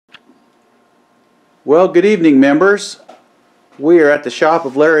Well, good evening, members. We are at the shop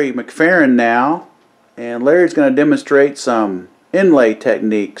of Larry McFerrin now, and Larry's going to demonstrate some inlay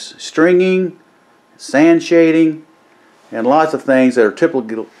techniques, stringing, sand shading, and lots of things that are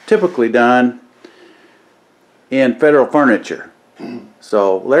typically done in federal furniture.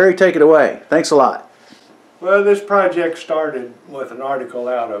 So, Larry, take it away. Thanks a lot. Well, this project started with an article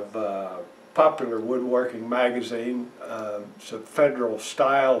out of Popular Woodworking magazine. It's a federal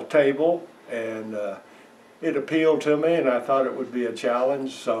style table, and it appealed to me, and I thought it would be a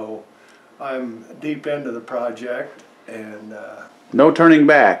challenge, so I'm deep into the project, and no turning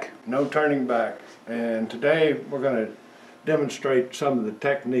back. No turning back. And today we're going to demonstrate some of the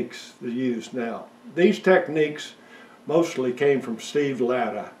techniques that are used now. These techniques mostly came from Steve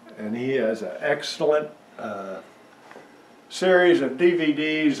Latta, and he has an excellent series of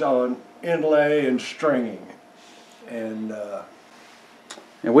DVDs on inlay and stringing, and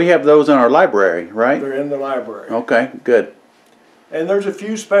we have those in our library, right? They're in the library. Okay, good. And there's a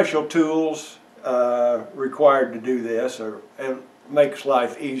few special tools required to do this, or it makes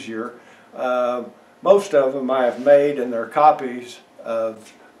life easier. Most of them I have made, and they're copies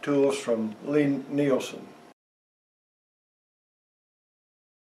of tools from Lee Nielsen.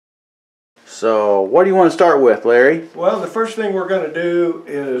 So, what do you want to start with, Larry? Well, the first thing we're going to do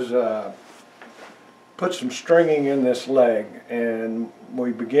is put some stringing in this leg, and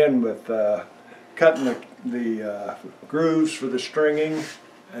we begin with cutting the grooves for the stringing,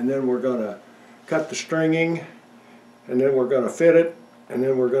 and then we're going to cut the stringing, and then we're going to fit it, and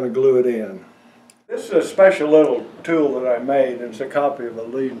then we're going to glue it in. This is a special little tool that I made. It's a copy of a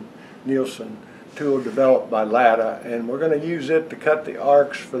Lee Nielsen tool developed by Latta, and we're going to use it to cut the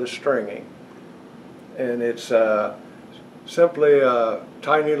arcs for the stringing. And it's simply a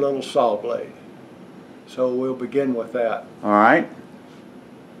tiny little saw blade. So we'll begin with that. All right.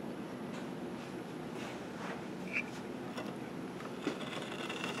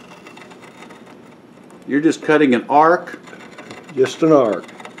 You're just cutting an arc? Just an arc.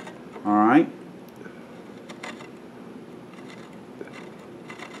 All right.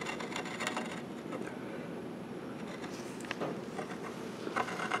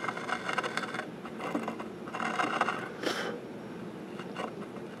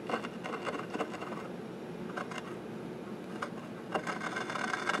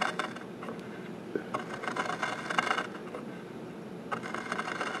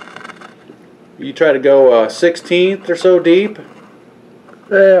 You try to go 1/16 or so deep?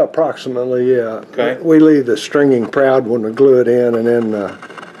 Yeah, approximately, yeah. Okay. We leave the stringing proud when we glue it in, and then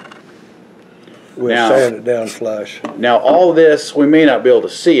we'll sand it down flush. Now all this, we may not be able to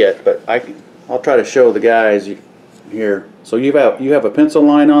see it, but I'll try to show the guys here. So you have a pencil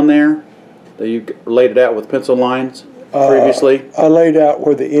line on there that you laid it out with pencil lines previously? I laid out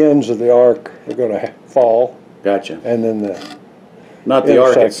where the ends of the arc are going to fall. Gotcha. And then not the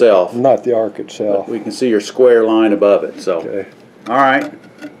arc itself. Not the arc itself. But we can see your square line above it. So, okay. All right.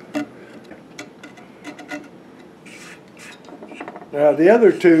 Now the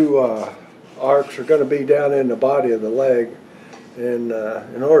other two arcs are going to be down in the body of the leg, and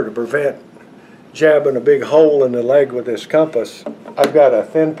in order to prevent jabbing a big hole in the leg with this compass, I've got a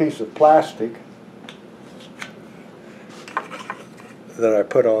thin piece of plastic that I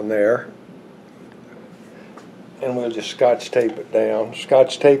put on there, and we'll just Scotch tape it down.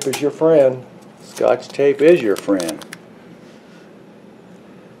 Scotch tape is your friend. Scotch tape is your friend.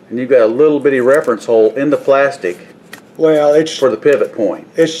 And you've got a little bitty reference hole in the plastic. Well, it's for the pivot point.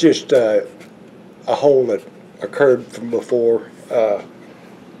 It's just a hole that occurred from before. Oh,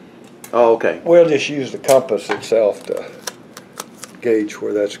 okay. We'll just use the compass itself to gauge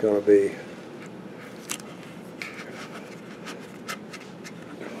where that's going to be.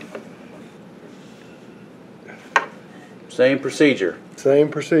 Same procedure. Same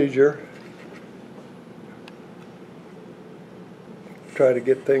procedure. Try to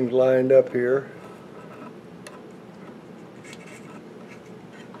get things lined up here.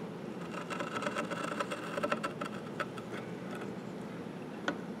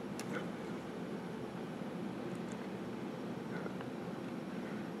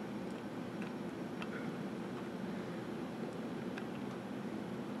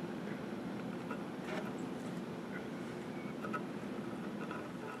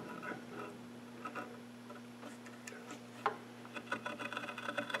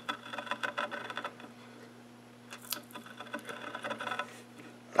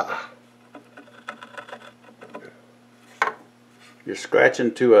 You're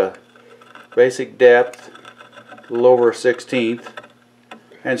scratching to a basic depth, a little over 1/16.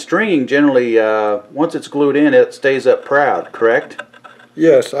 And stringing generally, once it's glued in, it stays up proud, correct?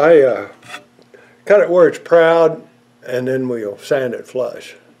 Yes, I cut it where it's proud, and then we'll sand it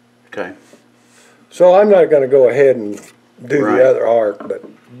flush. Okay. So I'm not going to go ahead and do Right. the other arc, but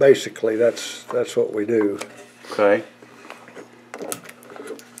basically that's what we do. Okay.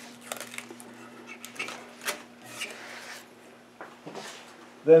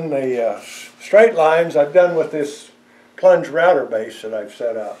 Then the straight lines I've done with this plunge router base that I've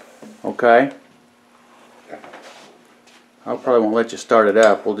set up. Okay. I probably won't let you start it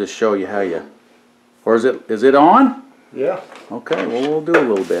up. We'll just show you how you. Or is it on? Yeah. Okay. Well, we'll do a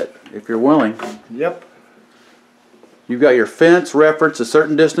little bit if you're willing. Yep. You've got your fence reference a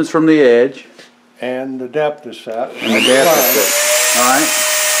certain distance from the edge. And the depth is set. And the depth is set. All right.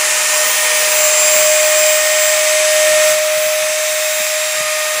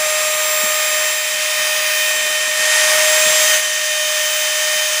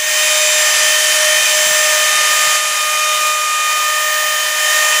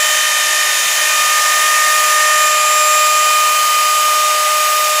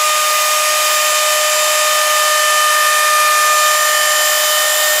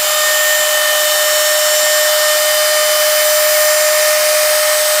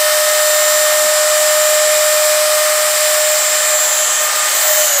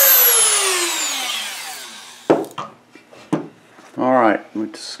 Alright,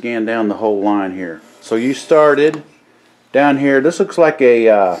 let's scan down the whole line here. So you started down here. This looks like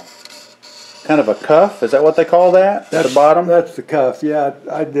a kind of a cuff. Is that what they call that? At the bottom? That's the cuff. Yeah,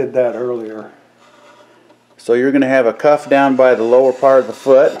 I did that earlier. So you're going to have a cuff down by the lower part of the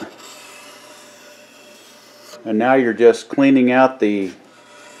foot. And now you're just cleaning out the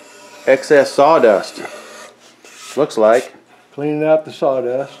excess sawdust. Looks like. Cleaning out the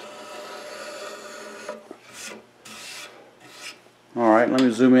sawdust. Alright, let me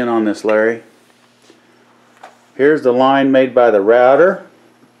zoom in on this, Larry. Here's the line made by the router.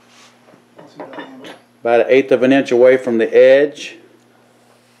 About 1/8 of an inch away from the edge.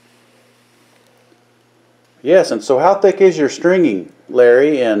 Yes, and so how thick is your stringing,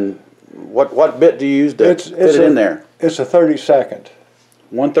 Larry, and what bit do you use to fit it in there? It's a 32nd.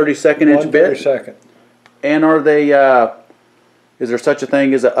 1/32 inch bit? 1/32. And are they, is there such a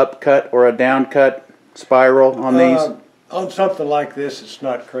thing as an upcut or a downcut spiral on these? On something like this, it's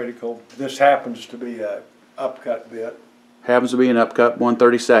not critical. This happens to be a upcut bit. Happens to be an upcut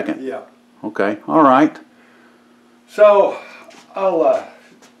 1/32. Yeah. Okay, alright. So I'll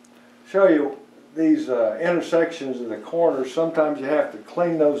show you these intersections of the corners. Sometimes you have to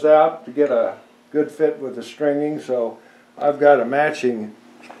clean those out to get a good fit with the stringing. So I've got a matching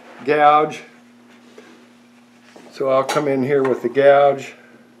gouge. So I'll come in here with the gouge.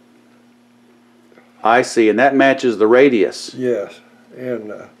 I see, and that matches the radius. Yes,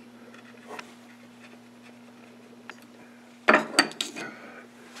 and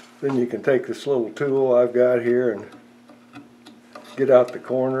then you can take this little tool I've got here and get out the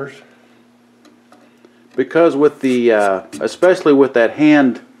corners. Because with the, especially with that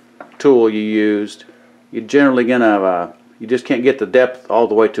hand tool you used, you're generally gonna, you just can't get the depth all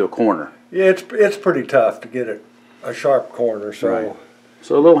the way to a corner. Yeah, it's pretty tough to get it a sharp corner. So. Right.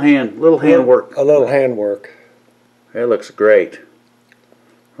 So a little hand work. A little hand work. That looks great.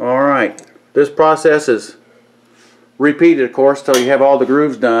 All right. This process is repeated, of course, till you have all the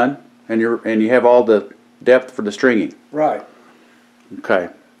grooves done and you have all the depth for the stringing. Right. Okay.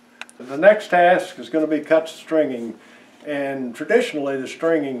 The next task is going to be cut stringing, and traditionally the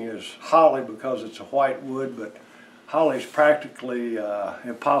stringing is holly because it's a white wood, but holly is practically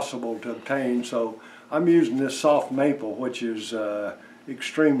impossible to obtain. So I'm using this soft maple, which is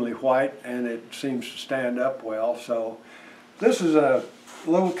extremely white, and it seems to stand up well. So this is a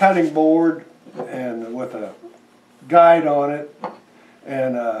little cutting board and with a guide on it,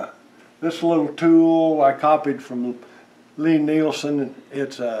 and this little tool I copied from Lee Nielsen.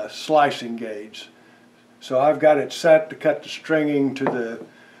 It's a slicing gauge. So I've got it set to cut the stringing to the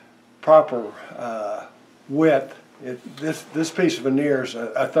proper width. This piece of veneer is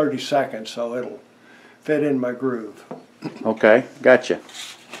a 32nd, so it'll fit in my groove. Okay, gotcha.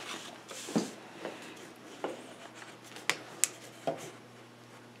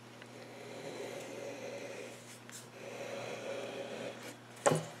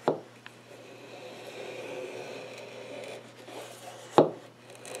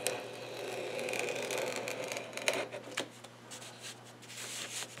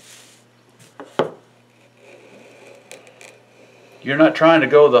 You're not trying to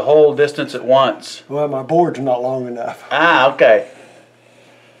go the whole distance at once. Well, my board's not long enough. Ah, okay.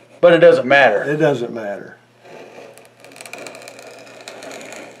 But it doesn't matter. It doesn't matter.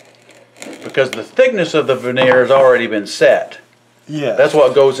 Because the thickness of the veneer has already been set. Yes. That's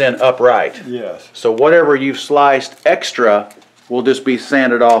what goes in upright. Yes. So whatever you've sliced extra will just be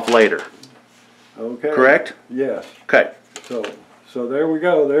sanded off later. Okay. Correct? Yes. Okay. So there we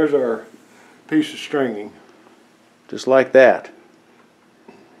go. There's our piece of stringing. Just like that.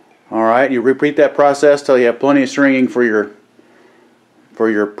 All right. You repeat that process till you have plenty of stringing for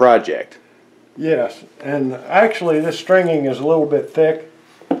your project. Yes. And actually, this stringing is a little bit thick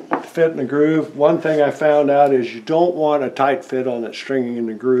to fit in the groove. One thing I found out is you don't want a tight fit on that stringing in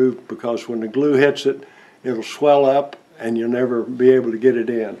the groove, because when the glue hits it, it'll swell up and you'll never be able to get it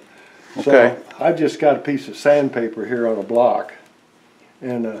in. Okay. So I just got a piece of sandpaper here on a block,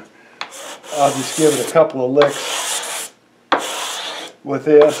 and I'll just give it a couple of licks with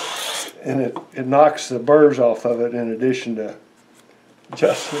this, and it knocks the burrs off of it, in addition to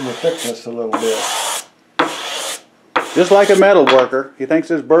adjusting the thickness a little bit. Just like a metal worker, he thinks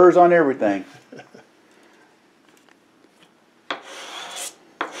there's burrs on everything.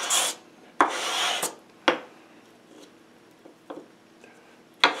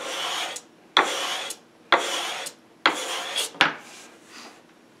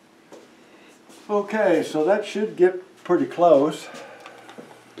 Okay, so that should get pretty close.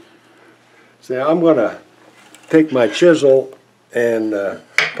 See, I'm going to take my chisel and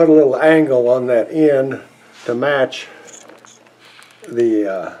put a little angle on that end to match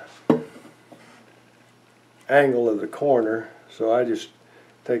the angle of the corner. So I just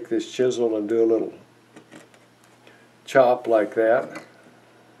take this chisel and do a little chop like that.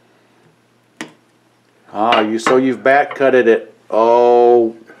 So you've back cut it at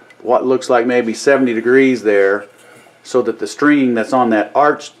what looks like maybe 70 degrees there, so that the stringing that's on that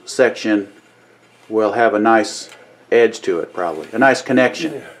arched section will have a nice edge to it, probably a nice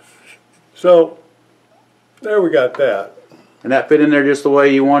connection. Yeah. So there we got that. And that fit in there just the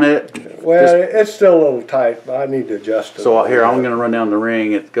way you want it? Well, it's still a little tight, but I need to adjust it. So here, I'm going to run down the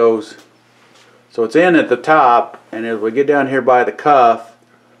ring. It goes, so it's in at the top, and as we get down here by the cuff,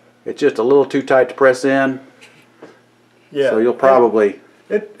 it's just a little too tight to press in. Yeah. So you'll probably...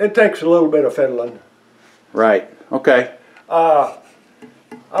 It takes a little bit of fiddling. Right. Okay. I'm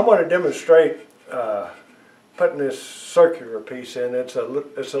going to demonstrate putting this circular piece in. It's a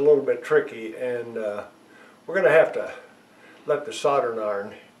little bit tricky, and we're going to have to let the soldering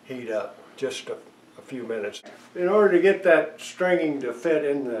iron heat up just a few minutes. In order to get that stringing to fit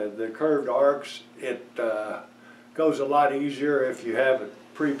in the curved arcs, it goes a lot easier if you have it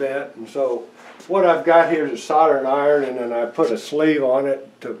pre-bent. And so what I've got here is a soldering iron, and then I put a sleeve on it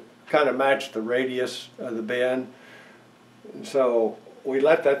to kind of match the radius of the bend. And so we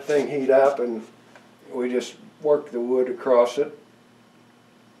let that thing heat up, and we just work the wood across it.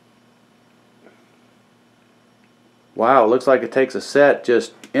 Wow, it looks like it takes a set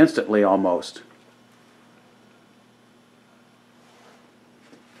just instantly almost.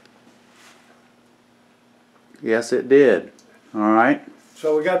 Yes, it did. All right.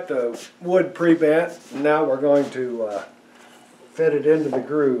 So we got the wood pre-bent, and now we're going to fit it into the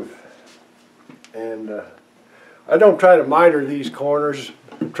groove. And I don't try to miter these corners,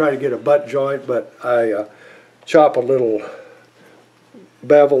 try to get a butt joint, but I chop a little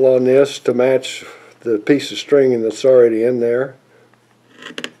bevel on this to match the piece of stringing that's already in there.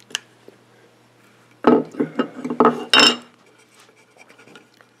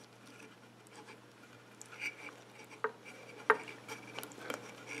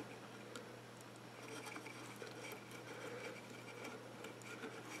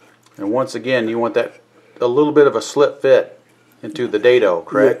 And once again, you want that a little bit of a slip fit into the dado,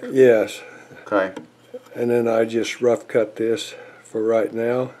 correct? Yes. Okay. And then I just rough cut this for right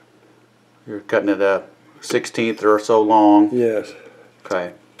now. You're cutting it a 1/16 or so long. Yes.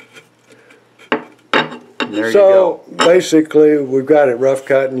 Okay. And there you So go. basically we've got it rough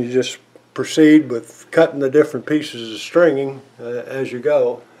cut, and you just proceed with cutting the different pieces of stringing as you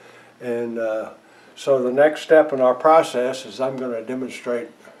go. And so the next step in our process is I'm going to demonstrate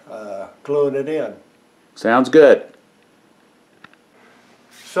gluing it in. Sounds good.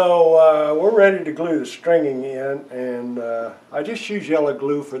 So we're ready to glue the stringing in, and I just use yellow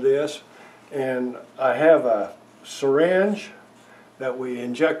glue for this, and I have a syringe that we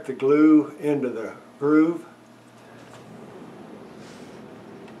inject the glue into the groove.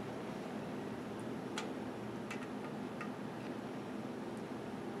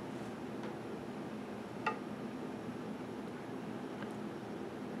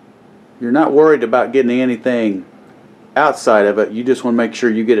 You're not worried about getting anything outside of it. You just want to make sure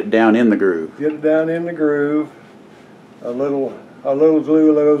you get it down in the groove. Get it down in the groove. A little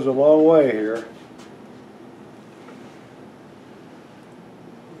glue goes a long way here.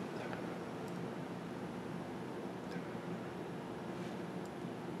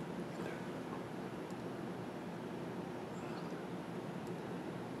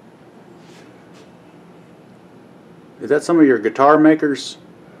 Is that some of your guitar maker's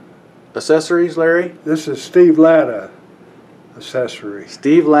accessories, Larry? This is Steve Latta accessory.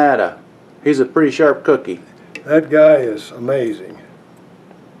 Steve Latta. He's a pretty sharp cookie. That guy is amazing.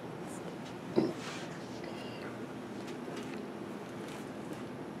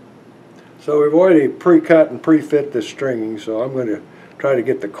 So we've already pre-cut and pre-fit the stringing, so I'm going to try to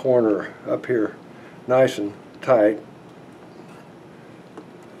get the corner up here nice and tight.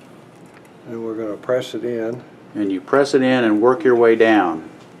 And we're going to press it in. And you press it in and work your way down.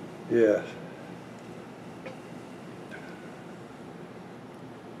 Yes.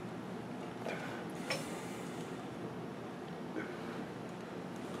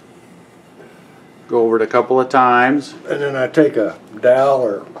 Go over it a couple of times. And then I take a dowel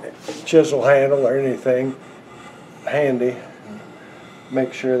or chisel handle or anything handy.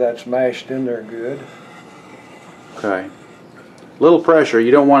 Make sure that's mashed in there good. Okay. Little pressure.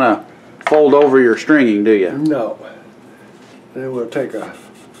 You don't want to fold over your stringing, do you? No. Then we'll take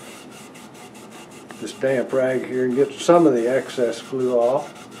this damp rag here and get some of the excess glue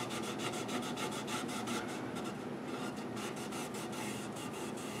off.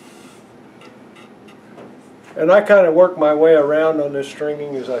 And I kind of work my way around on this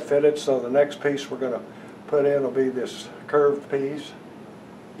stringing as I fit it, so the next piece we're going to put in will be this curved piece.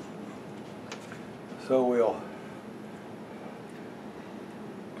 So we'll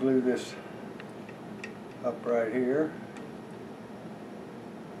glue this up right here.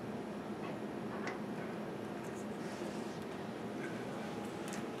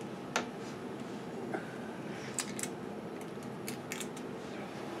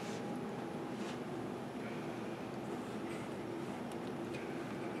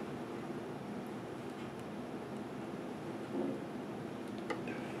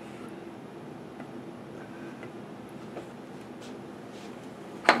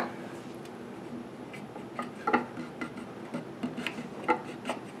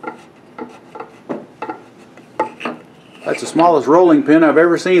 That's the smallest rolling pin I've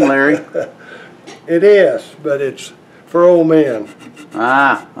ever seen, Larry. It is, but it's for old men.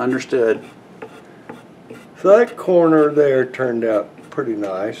 Ah, understood. So that corner there turned out pretty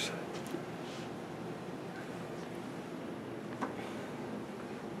nice.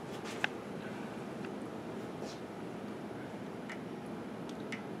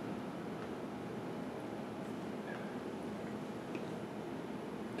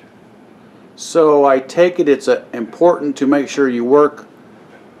 So I take it it's important to make sure you work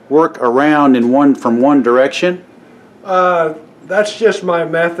around from one direction. That's just my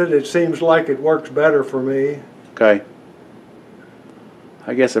method. It seems like it works better for me. Okay.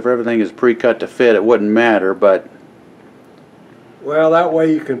 I guess if everything is pre-cut to fit, it wouldn't matter, but Well, that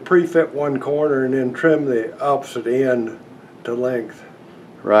way you can pre-fit one corner and then trim the opposite end to length.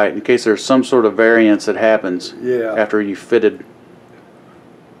 right, in case there's some sort of variance that happens Yeah. after you fitted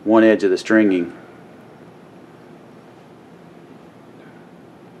one edge of the stringing.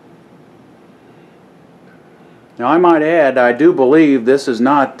 Now I might add, I do believe this is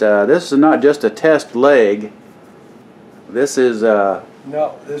not just a test leg. This is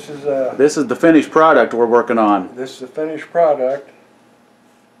No, this is the finished product we're working on. the finished product.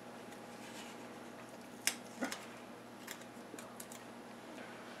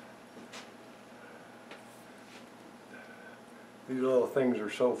 These little things are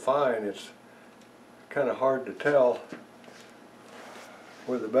so fine, it's kind of hard to tell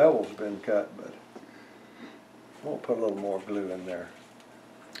where the bevel's been cut, but we'll put a little more glue in there.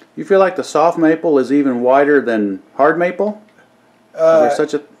 You feel like the soft maple is even wider than hard maple? Is there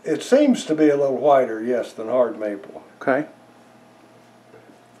such a... It seems to be a little whiter, yes, than hard maple. Okay.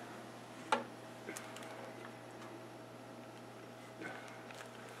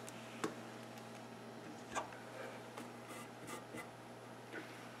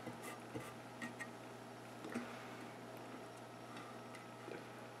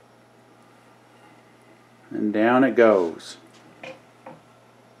 And down it goes.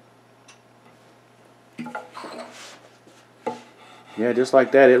 Yeah, just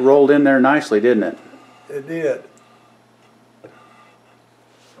like that. It rolled in there nicely, didn't it? It did.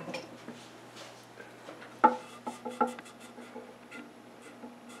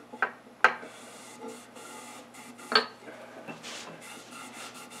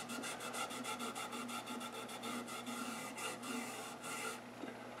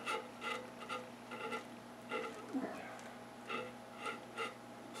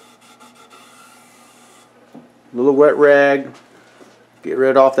 Little wet rag. Get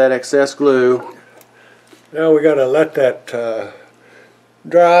rid of that excess glue. Now we got to let that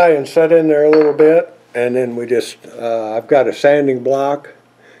dry and set in there a little bit, and then we just, I've got a sanding block.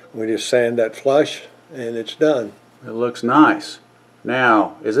 We just sand that flush, and it's done. It looks nice.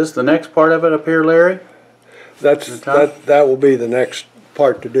 Now, is this the next part of it up here, Larry? That will be the next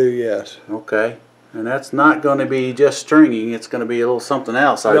part to do, yes. Okay. And that's not going to be just stringing, it's going to be a little something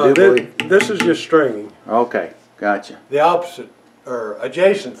else, I do believe. This is just stringing. Okay, gotcha. The opposite, or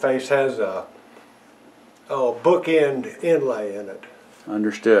adjacent face has a bookend inlay in it.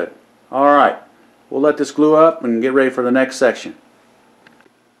 Understood. All right. We'll let this glue up and get ready for the next section.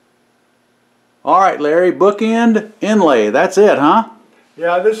 All right, Larry, bookend inlay. That's it, huh?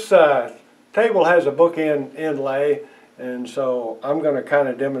 Yeah, this table has a bookend inlay, and so I'm going to kind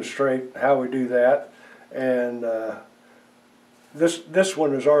of demonstrate how we do that. And this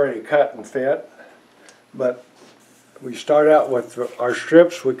one is already cut and fit, but we start out with our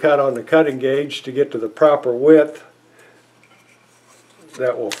strips we cut on the cutting gauge to get to the proper width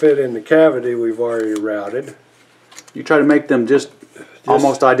that will fit in the cavity we've already routed. You try to make them just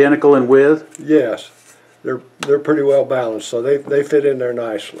almost identical in width? Yes, they're pretty well balanced, so they fit in there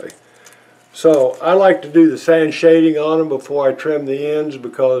nicely. So I like to do the sand shading on them before I trim the ends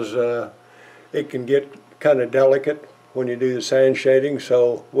because it can get kind of delicate when you do the sand shading.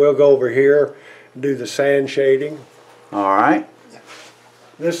 So we'll go over here and do the sand shading. All right.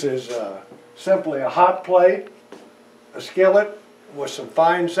 This is simply a hot plate, a skillet with some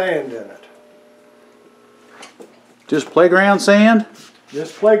fine sand in it. Just playground sand?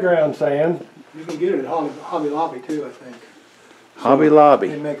 Just playground sand. You can get it at Hobby Lobby too, I think. Hobby Lobby.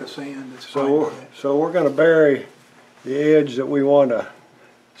 They make a sand that's So fine. so we're going to bury the edge that we want to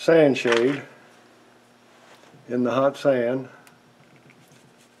sand shade in the hot sand.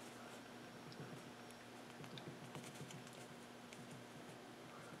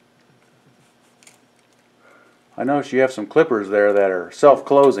 I notice you have some clippers there that are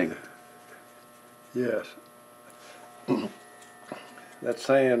self-closing. Yes. That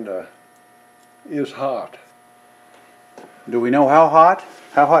sand is hot. Do we know how hot?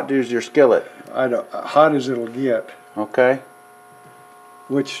 How hot is your skillet? I don't, hot as it'll get. Okay.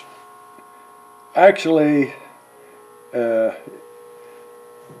 Which actually, it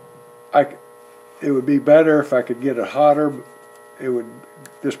would be better if I could get it hotter. But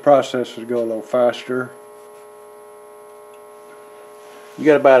this process would go a little faster. You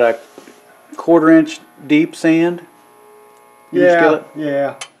got about a 1/4 inch deep sand in your skillet?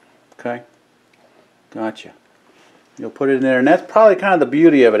 Yeah. Okay. Gotcha. You'll put it in there, and that's probably kind of the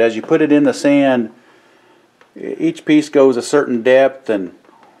beauty of it. As you put it in the sand, each piece goes a certain depth, and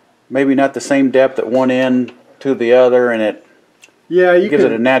maybe not the same depth at one end to the other, and it gives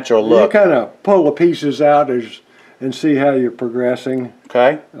it a natural look. You kind of pull the pieces out and see how you're progressing.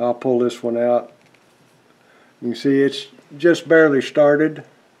 Okay. I'll pull this one out. You can see it's just barely started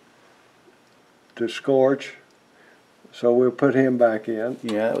to scorch, so we'll put him back in.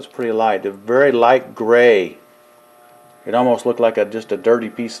 Yeah, that was pretty light. A very light gray. It almost looked like just a dirty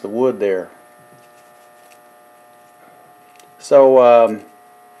piece of the wood there. So,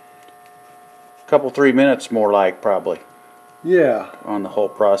 couple 3 minutes more like probably. Yeah. On the whole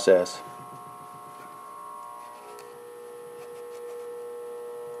process.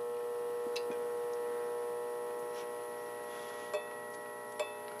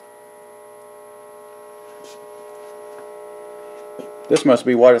 This must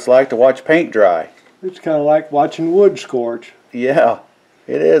be what it's like to watch paint dry. It's kind of like watching wood scorch. Yeah,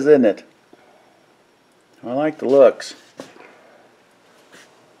 it is, isn't it? I like the looks.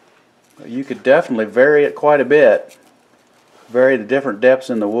 You could definitely vary it quite a bit. Vary the different depths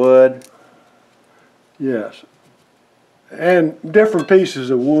in the wood. Yes. And different pieces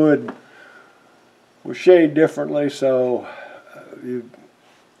of wood will shade differently, so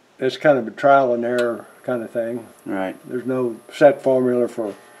it's kind of a trial and error kind of thing. Right. There's no set formula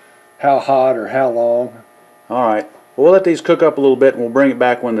for how hot or how long. All right. Well, we'll let these cook up a little bit, and we'll bring it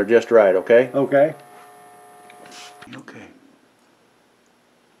back when they're just right. Okay. Okay. Okay.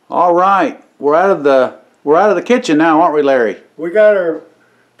 All right. We're out of the kitchen now, aren't we, Larry? We got our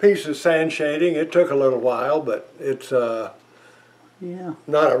piece of sand shading. It took a little while, but it's not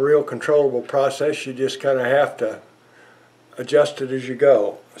a real controllable process. You just kind of have to adjust it as you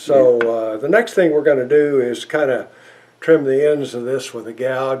go. So the next thing we're going to do is kind of trim the ends of this with a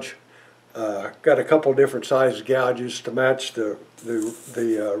gouge. Got a couple different size gouges to match the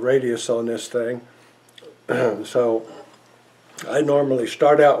radius on this thing. So I normally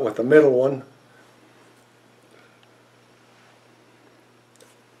start out with the middle one.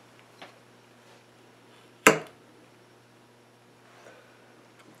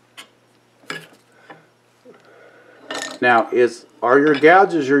 Now, are your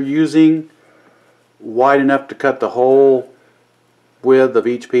gouges you're using wide enough to cut the whole width of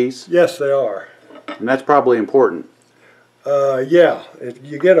each piece? Yes, they are. And that's probably important. Yeah,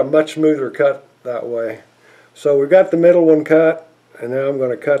 you get a much smoother cut that way. So we got the middle one cut, and now I'm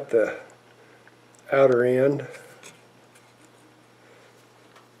going to cut the outer end.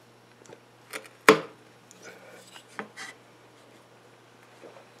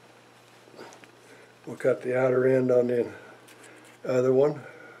 We'll cut the outer end on the other one.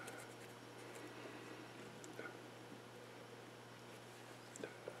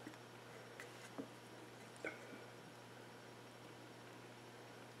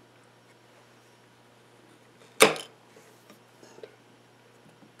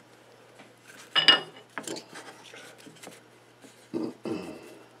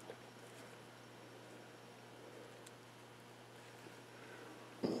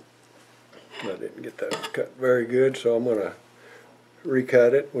 I didn't get that cut very good, so I'm going to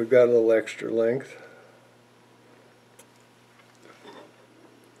recut it. We've got a little extra length.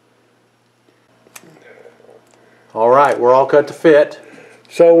 All right, we're all cut to fit.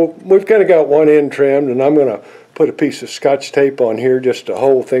 So we've kind of got one end trimmed, and I'm going to put a piece of Scotch tape on here just to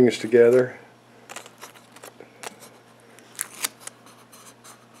hold things together.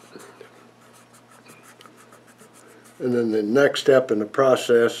 And then the next step in the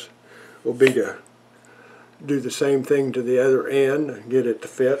process will be to do the same thing to the other end, get it to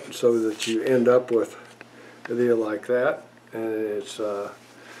fit so that you end up with a deal like that, and it's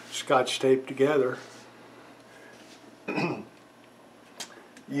Scotch taped together.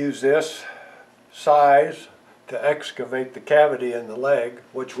 Use this size to excavate the cavity in the leg,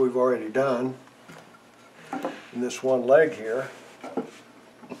 which we've already done in this one leg here.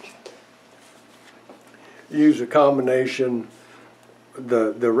 Use a combination.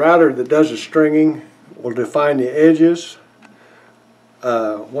 The router that does the stringing will define the edges.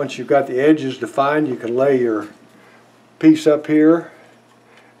 Once you've got the edges defined, you can lay your piece up here,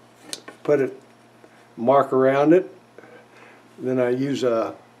 put it, mark around it. Then I use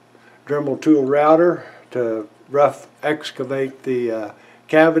a Dremel tool router to rough excavate the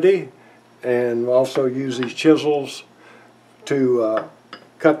cavity, and also use these chisels to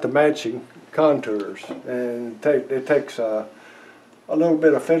cut the matching contours. And it takes a little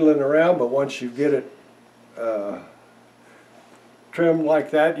bit of fiddling around, but once you get it trimmed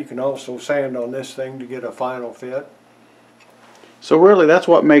like that, you can also sand on this thing to get a final fit. So really that's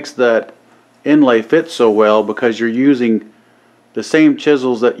what makes that inlay fit so well, because you're using the same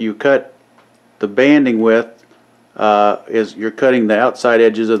chisels that you cut the banding with, is you're cutting the outside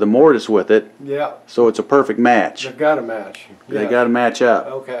edges of the mortise with it. Yeah. So it's a perfect match. They've got to match. They got to match up.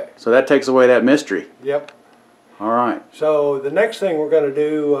 Okay. So that takes away that mystery. Yep. All right. So the next thing we're going to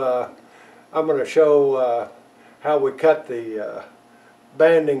do, I'm going to show how we cut the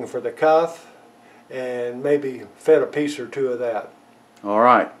banding for the cuff, and maybe fit a piece or two of that. All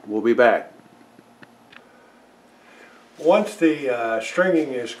right. We'll be back. Once the stringing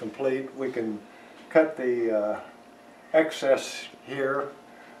is complete, we can cut the excess here,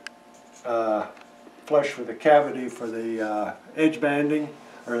 flush with the cavity for the edge banding,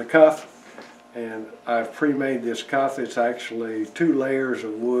 or the cuff. And I've pre-made this cuff. It's actually 2 layers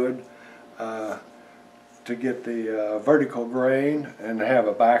of wood to get the vertical grain and have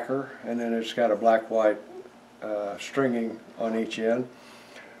a backer, and then it's got a black-white stringing on each end.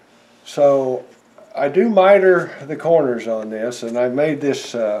 So I do miter the corners on this, and I made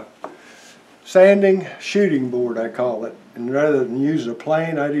this sanding shooting board, I call it. And rather than use a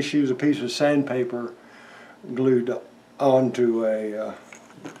plane, I just use a piece of sandpaper glued onto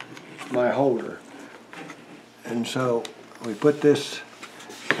my holder. And so we put this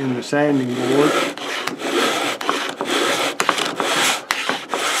in the sanding board.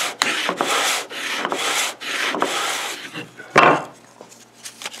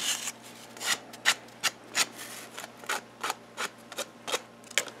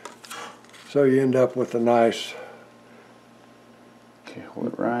 So you end up with a nice, Okay, hold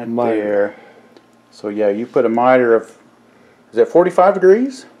it right miter. there. So yeah, you put a miter of, is that 45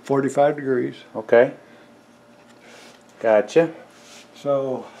 degrees? 45 degrees. Okay. Gotcha.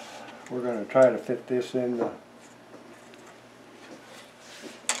 So we're going to try to fit this in the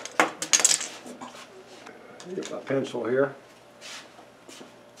get my pencil here.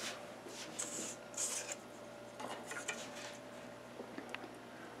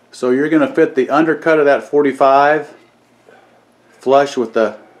 So you're going to fit the undercut of that 45 flush with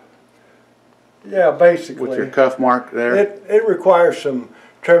the Yeah, basically. with your cuff mark there. It requires some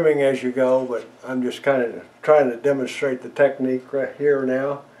trimming as you go, but I'm just kind of trying to demonstrate the technique right here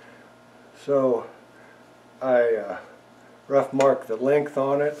now. So I rough mark the length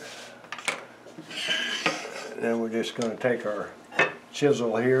on it, and then we're just going to take our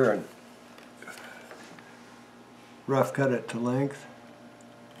chisel here and rough cut it to length.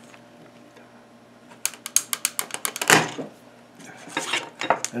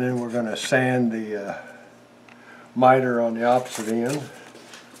 And then we're going to sand the miter on the opposite end.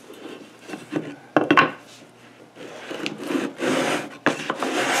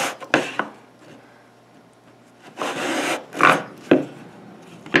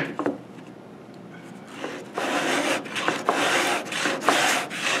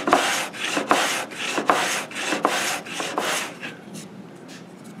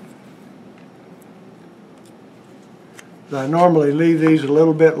 I normally leave these a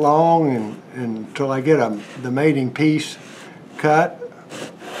little bit long until I get the mating piece cut,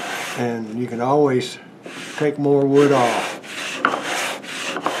 and you can always take more wood off.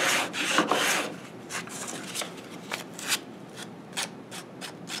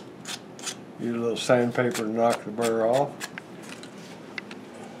 Use a little sandpaper to knock the burr off.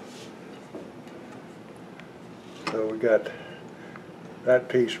 So we got that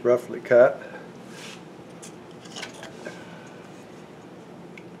piece roughly cut.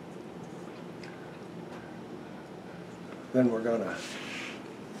 Then we're going to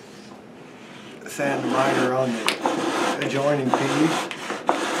sand the miter on the adjoining piece.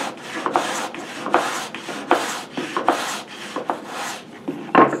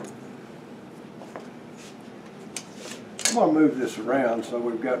 I'm going to move this around so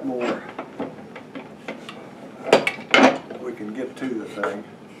we've got more, we can get to the thing.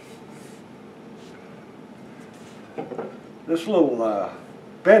 This little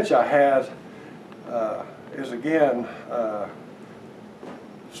bench I had is again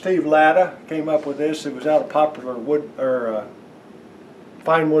Steve Latta came up with this. It was out of Popular Wood or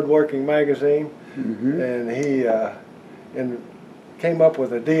Fine Woodworking magazine, and he came up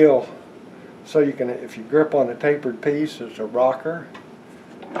with a deal so you can, if you grip on a tapered piece, it's a rocker,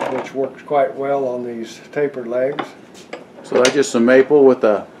 which works quite well on these tapered legs. So that's just some maple with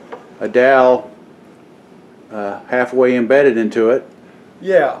a dowel halfway embedded into it.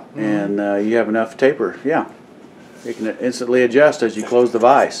 Yeah. And you have enough taper. Yeah. You can instantly adjust as you close the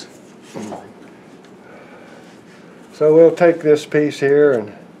vise. So we'll take this piece here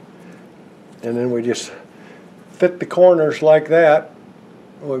and then we just fit the corners like that.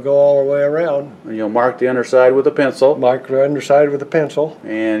 We'll go all the way around. And you'll mark the underside with a pencil. Mark the underside with a pencil.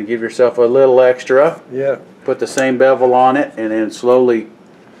 And give yourself a little extra. Yeah. Put the same bevel on it and then slowly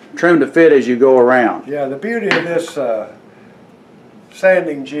trim to fit as you go around. Yeah, the beauty of this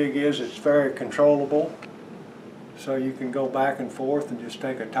sanding jig is it's very controllable. So you can go back and forth and just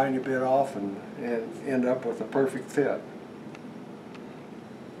take a tiny bit off and end up with a perfect fit.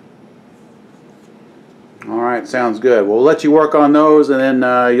 All right, sounds good. We'll let you work on those and then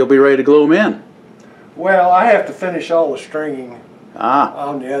you'll be ready to glue them in. Well, I have to finish all the stringing Ah.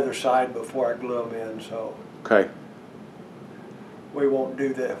 on the other side before I glue them in, so Okay. we won't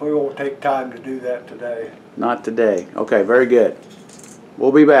do that. We won't take time to do that today. Not today. Okay, very good.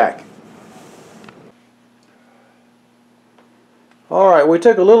 We'll be back. All right, we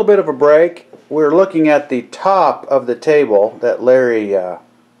took a little bit of a break. We're looking at the top of the table that Larry,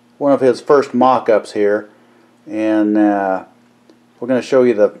 one of his first mock-ups here, and we're going to show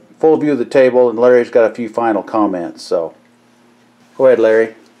you the full view of the table, and Larry's got a few final comments. So, go ahead,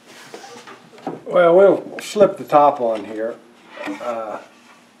 Larry. Well, we'll slip the top on here.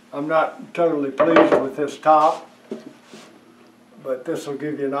 I'm not totally pleased with this top, but this will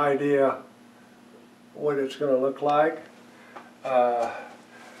give you an idea what it's going to look like. Some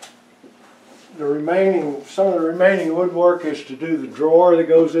of the remaining woodwork is to do the drawer that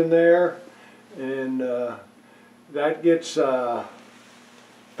goes in there, and that gets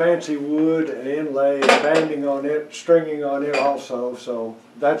fancy wood and inlay, banding on it, stringing on it also, so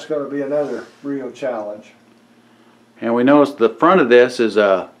that's going to be another real challenge. And we notice the front of this is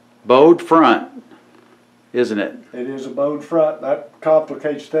a bowed front, isn't it? It is a bowed front. That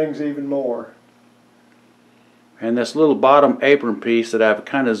complicates things even more. And this little bottom apron piece that I've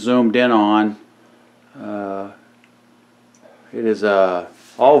kind of zoomed in on, it is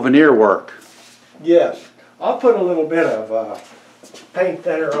all veneer work. Yes. I'll put a little bit of paint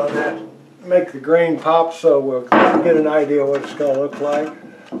thinner on that, make the grain pop so we'll get an idea what it's going to look like.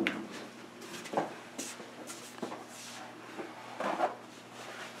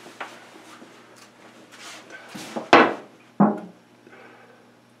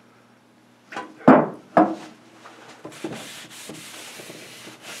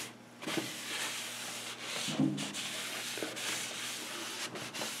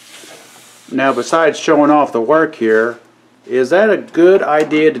 Now, besides showing off the work here, Is that a good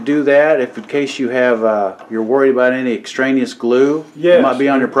idea to do that if in case you have you're worried about any extraneous glue that might be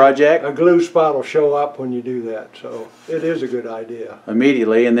on your project? A glue spot will show up when you do that, so it is a good idea.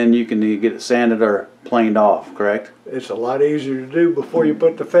 Immediately, and then you can get it sanded or planed off, correct? It's a lot easier to do before you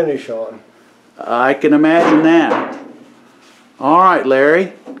put the finish on. I can imagine that. All right,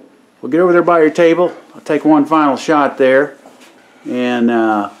 Larry. We'll get over there by your table. I'll take one final shot there. And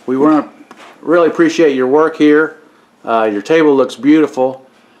we want to really appreciate your work here. Your table looks beautiful.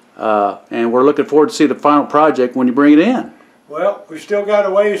 And we're looking forward to see the final project when you bring it in. Well, we still got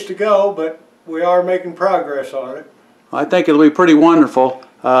a ways to go, but we are making progress on it. I think it'll be pretty wonderful.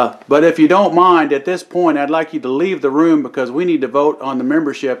 But if you don't mind, at this point, I'd like you to leave the room because we need to vote on the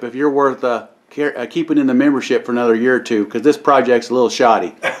membership if you're worth keeping in the membership for another year or two, because this project's a little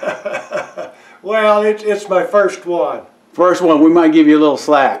shoddy. Well, it's my first one. First one, we might give you a little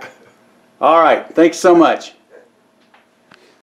slack. All right, thanks so much.